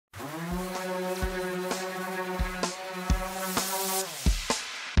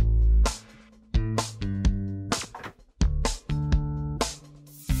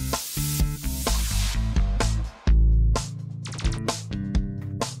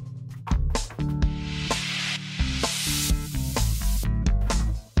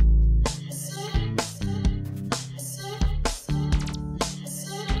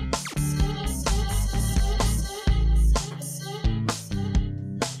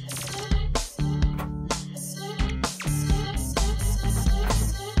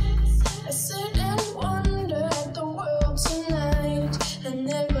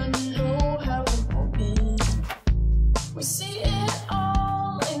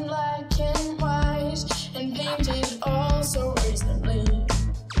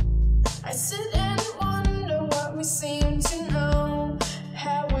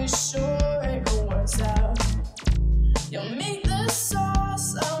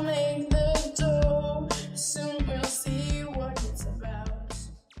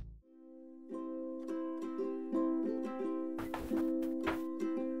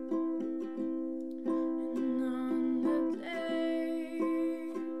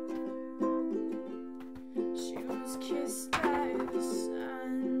kissed by the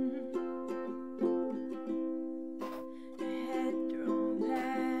sun, head thrown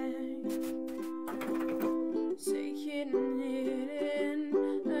back, taking it in,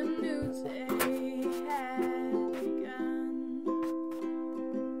 a new day had begun.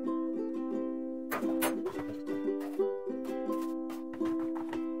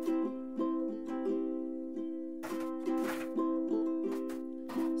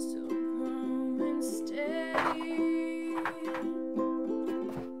 Still growing steady,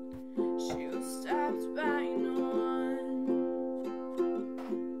 she was stopped by no one,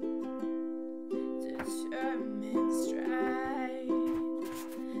 determined stride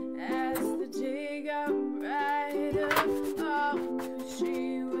as the day got brighter. Oh, she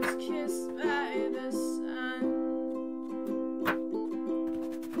was kissed by the sun.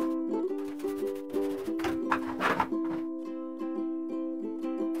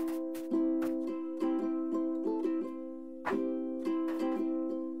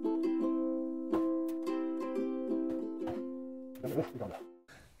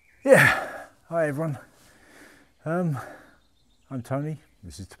 Yeah, hi everyone. I'm Tony,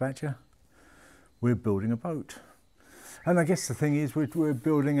 this is Tapatya. We're building a boat. And I guess the thing is we're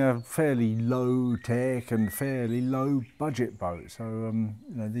building a fairly low tech and fairly low budget boat. So you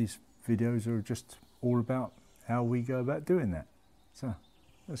know, these videos are just all about how we go about doing that. So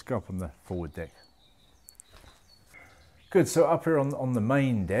let's go up on the forward deck. Good, so up here on the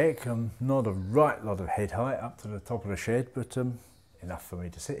main deck, not a right lot of head height up to the top of the shed, but enough for me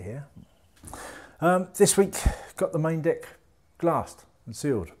to sit here. This week got the main deck glassed and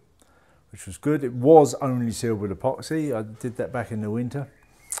sealed, which was good. It was only sealed with epoxy. I did that back in the winter,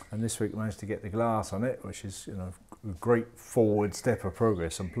 and this week I managed to get the glass on it, which is, you know, a great forward step of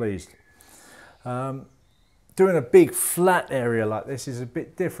progress. I'm pleased. Doing a big flat area like this is a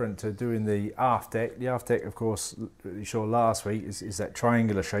bit different to doing the aft deck. The aft deck, of course, you saw last week, is that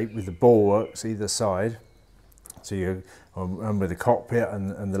triangular shape with the bulwarks either side. So you, and with the cockpit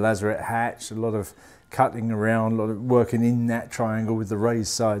and the lazarette hatch, a lot of cutting around, a lot of working in that triangle with the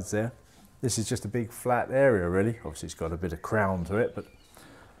raised sides there. This is just a big flat area really. Obviously it's got a bit of crown to it, but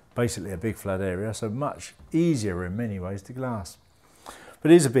basically a big flat area, so much easier in many ways to glass.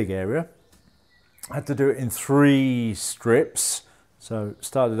 But it is a big area. I had to do it in 3 strips. So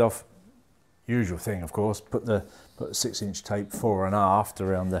started off, usual thing of course, put a 6-inch tape fore and aft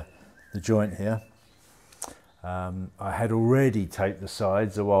around the joint here. I had already taped the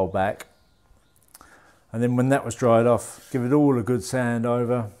sides a while back, and then when that was dried off, give it all a good sand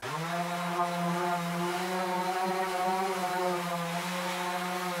over.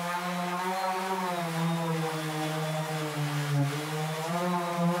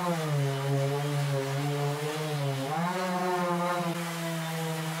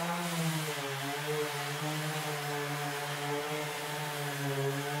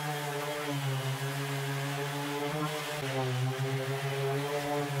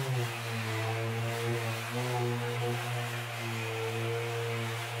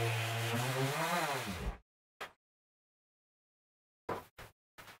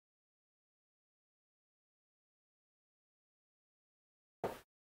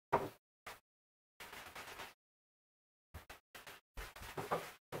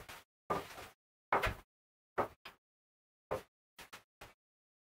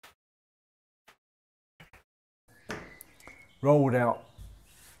 Rolled out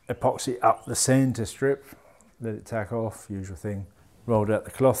epoxy up the centre strip, let it tack off, usual thing, rolled out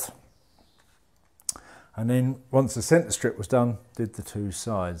the cloth. And then once the centre strip was done, did the 2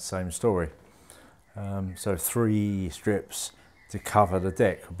 sides, same story. So 3 strips to cover the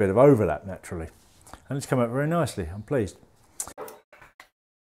deck, a bit of overlap naturally. And it's come out very nicely, I'm pleased.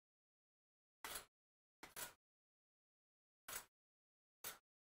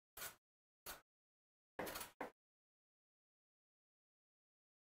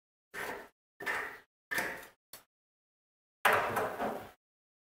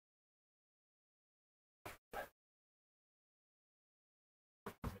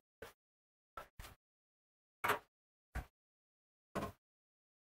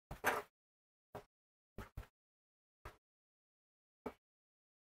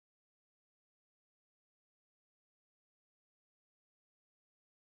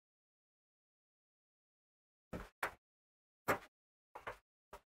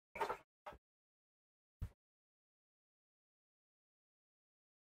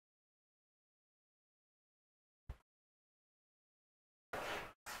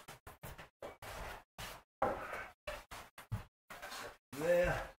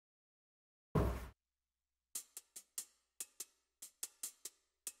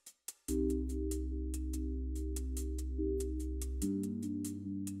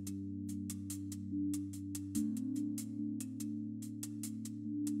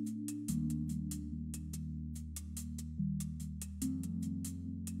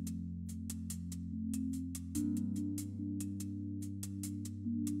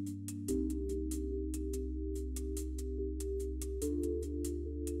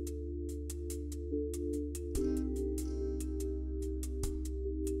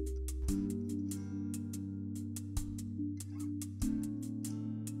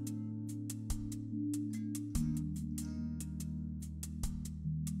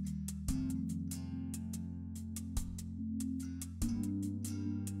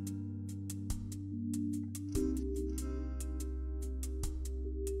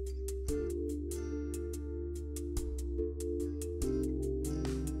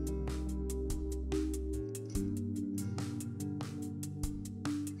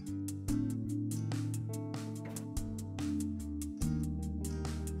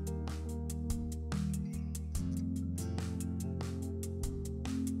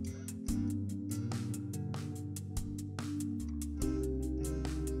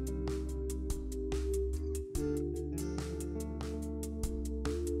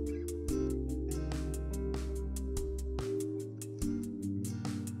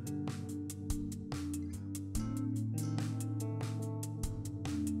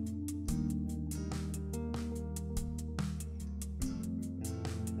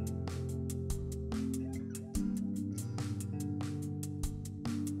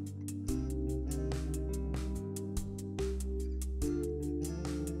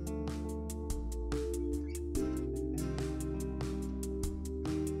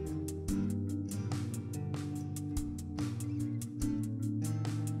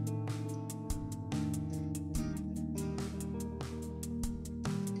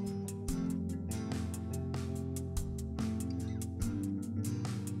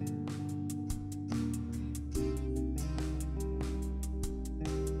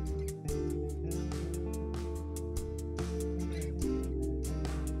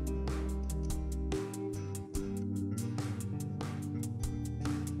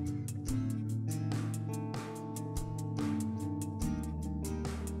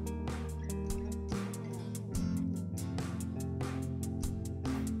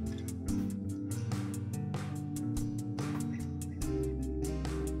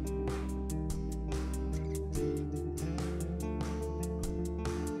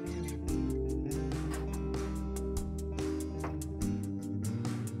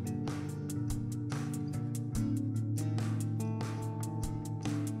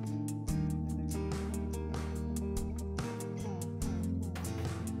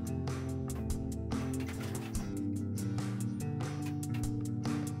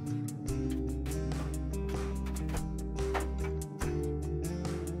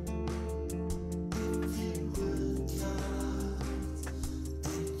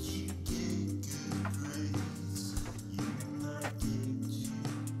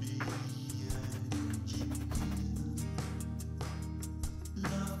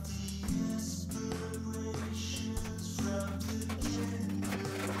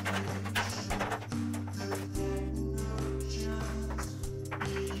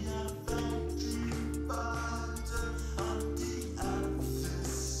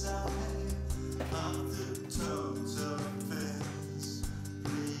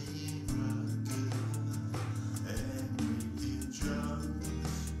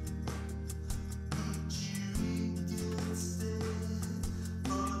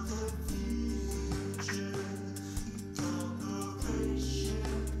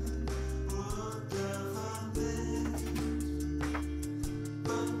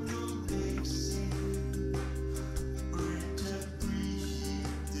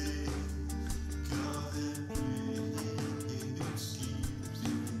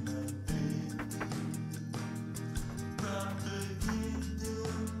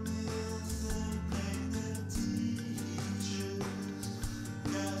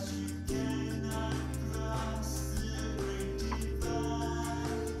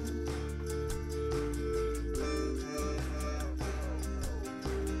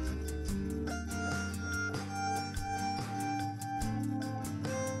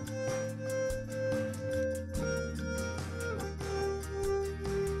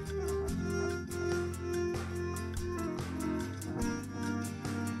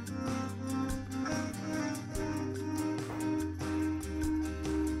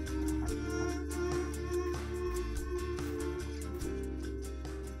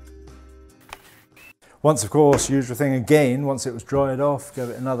 Once, of course, usual thing again, once it was dried off, give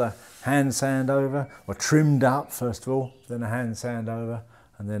it another hand sand over, or trimmed up first of all, then a hand sand over,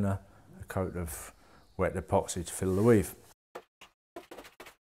 and then a coat of wet epoxy to fill the weave.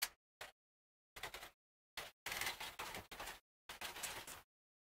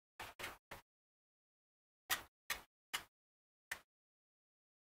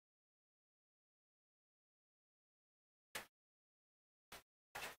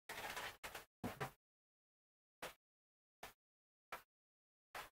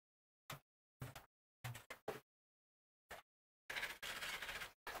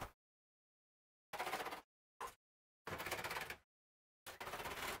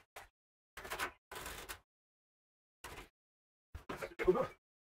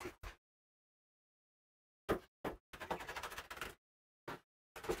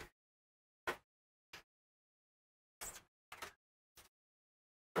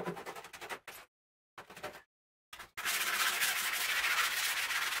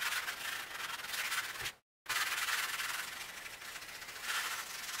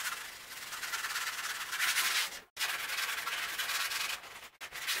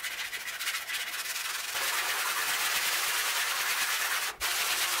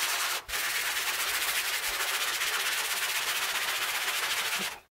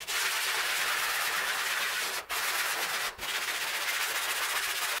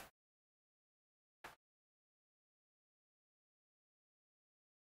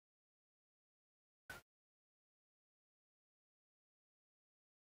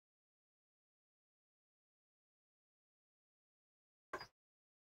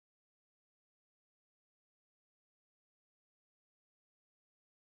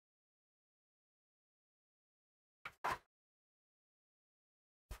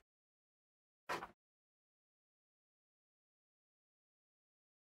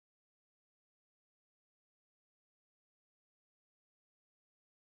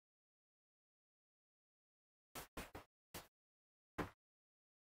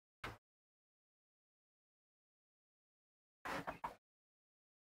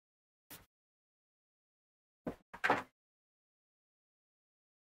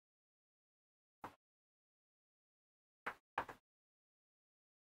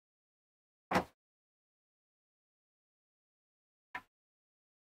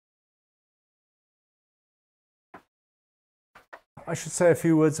 I should say a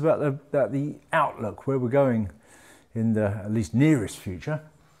few words about the outlook, where we're going in the at least nearest future,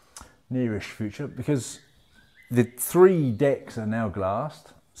 because the 3 decks are now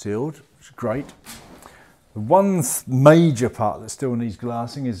glassed, sealed, which is great. The one major part that still needs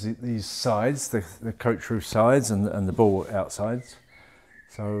glassing is these sides, the coach roof sides and the bulwark outsides.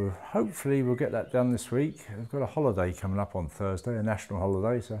 So hopefully we'll get that done this week. We've got a holiday coming up on Thursday, a national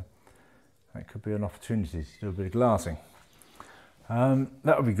holiday, so that could be an opportunity to do a bit of glassing.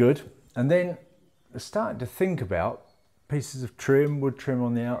 That would be good. And then we're starting to think about pieces of trim, wood trim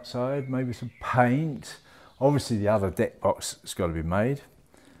on the outside, maybe some paint. Obviously the other deck box has got to be made.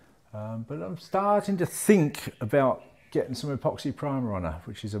 But I'm starting to think about getting some epoxy primer on her,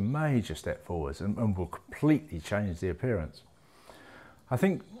 which is a major step forwards and will completely change the appearance. I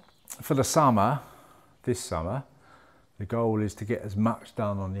think for the summer, this summer, the goal is to get as much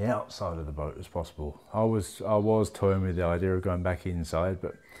done on the outside of the boat as possible. I was toying with the idea of going back inside,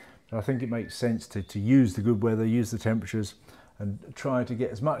 but I think it makes sense to use the good weather, use the temperatures, and try to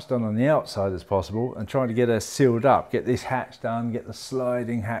get as much done on the outside as possible, and try to get her sealed up, get this hatch done, get the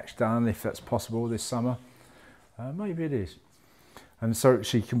sliding hatch done if that's possible this summer. Maybe it is. And so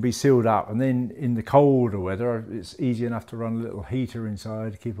she can be sealed up, and then in the colder weather it's easy enough to run a little heater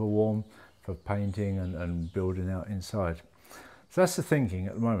inside to keep her warm for painting and building out inside. So that's the thinking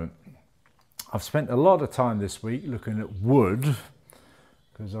at the moment. I've spent a lot of time this week looking at wood,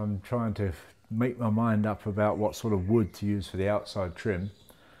 because I'm trying to make my mind up about what sort of wood to use for the outside trim.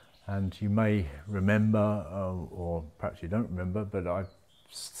 And you may remember, or perhaps you don't remember, but I've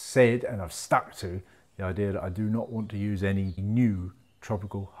said and I've stuck to the idea that I do not want to use any new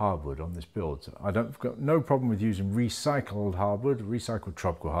tropical hardwood on this build. So I've got no problem with using recycled hardwood, recycled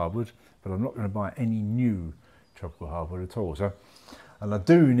tropical hardwood, but I'm not going to buy any new tropical hardwood at all. So, and I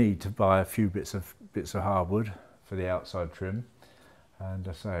do need to buy a few bits of hardwood for the outside trim. And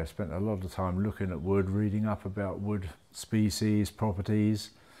I say I spent a lot of time looking at wood, reading up about wood species,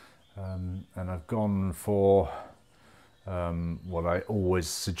 properties, and I've gone for what I always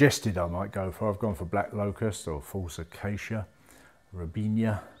suggested I might go for. I've gone for black locust or false acacia,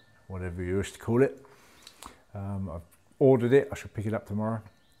 robinia, whatever you wish to call it. I've ordered it. I should pick it up tomorrow.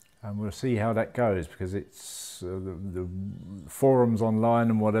 and we'll see how that goes, because it's the forums online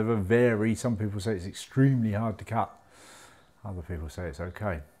and whatever vary. Some people say it's extremely hard to cut, other people say it's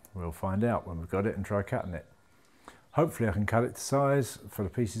okay. We'll find out when we've got it and try cutting it. Hopefully I can cut it to size for the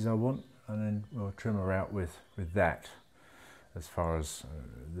pieces I want, and then we'll trim her out with that as far as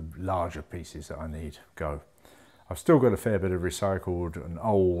the larger pieces that I need go. I've still got a fair bit of recycled and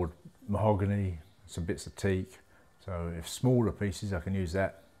old mahogany, some bits of teak, so if smaller pieces I can use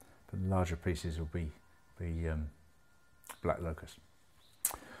that, but the larger pieces will be black locust.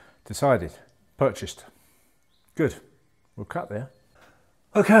 Decided, purchased. Good, we'll cut there.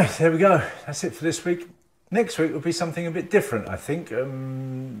 Okay, there we go, that's it for this week. Next week will be something a bit different, I think,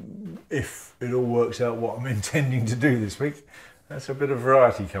 if it all works out what I'm intending to do this week. That's a bit of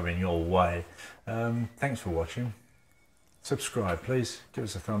variety coming your way. Thanks for watching. Subscribe, please. Give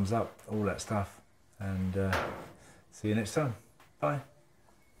us a thumbs up, all that stuff. And see you next time. Bye.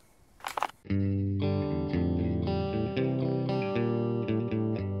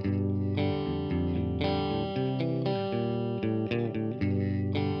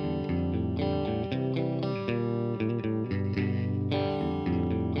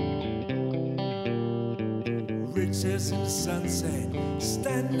 Riches in the sunset,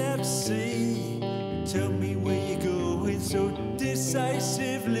 standing out to sea. Tell me where you're going so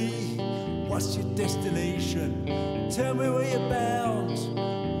decisively. What's your destination? Tell me where you're bound.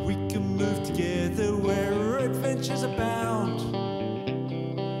 We can move together where adventures abound.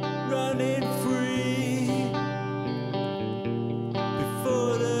 Running free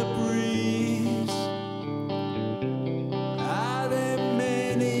before the breeze. Are there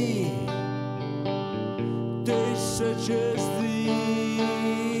many days such as these?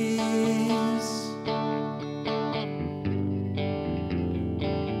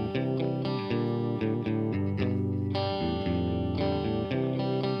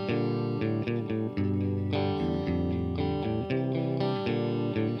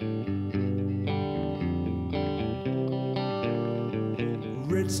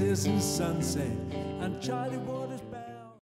 Red sails in the sunset and Charlie